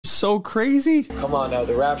so crazy. Come on now,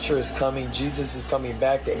 the rapture is coming. Jesus is coming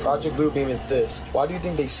back. Project Bluebeam is this. Why do you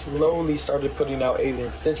think they slowly started putting out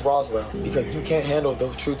aliens since Roswell? Because you can't handle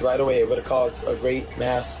the truth right away. It would have caused a great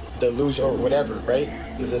mass delusion or whatever, right?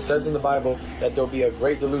 Because it says in the Bible that there'll be a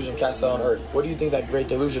great delusion cast out on earth. What do you think that great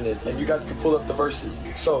delusion is? And you guys can pull up the verses.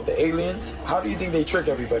 So the aliens, how do you think they trick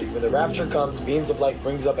everybody? When the rapture comes, beams of light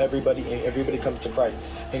brings up everybody, and everybody comes to Christ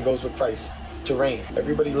and goes with Christ to reign.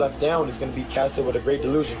 Everybody left down is going to be casted with a great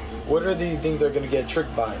delusion. What do you think they're going to get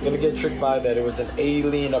tricked by? They're going to get tricked by that it was an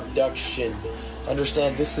alien abduction.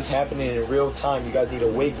 Understand, this is happening in real time. You guys need to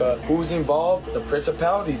wake up. Who's involved? The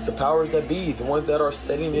principalities, the powers that be, the ones that are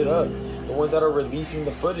setting it up, the ones that are releasing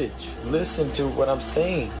the footage. Listen to what I'm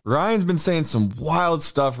saying. Ryan's been saying some wild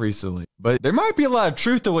stuff recently, but there might be a lot of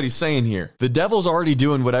truth to what he's saying here. The devil's already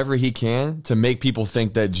doing whatever he can to make people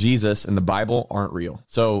think that Jesus and the Bible aren't real.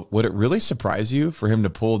 So would it really surprise you for him to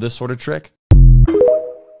pull this sort of trick?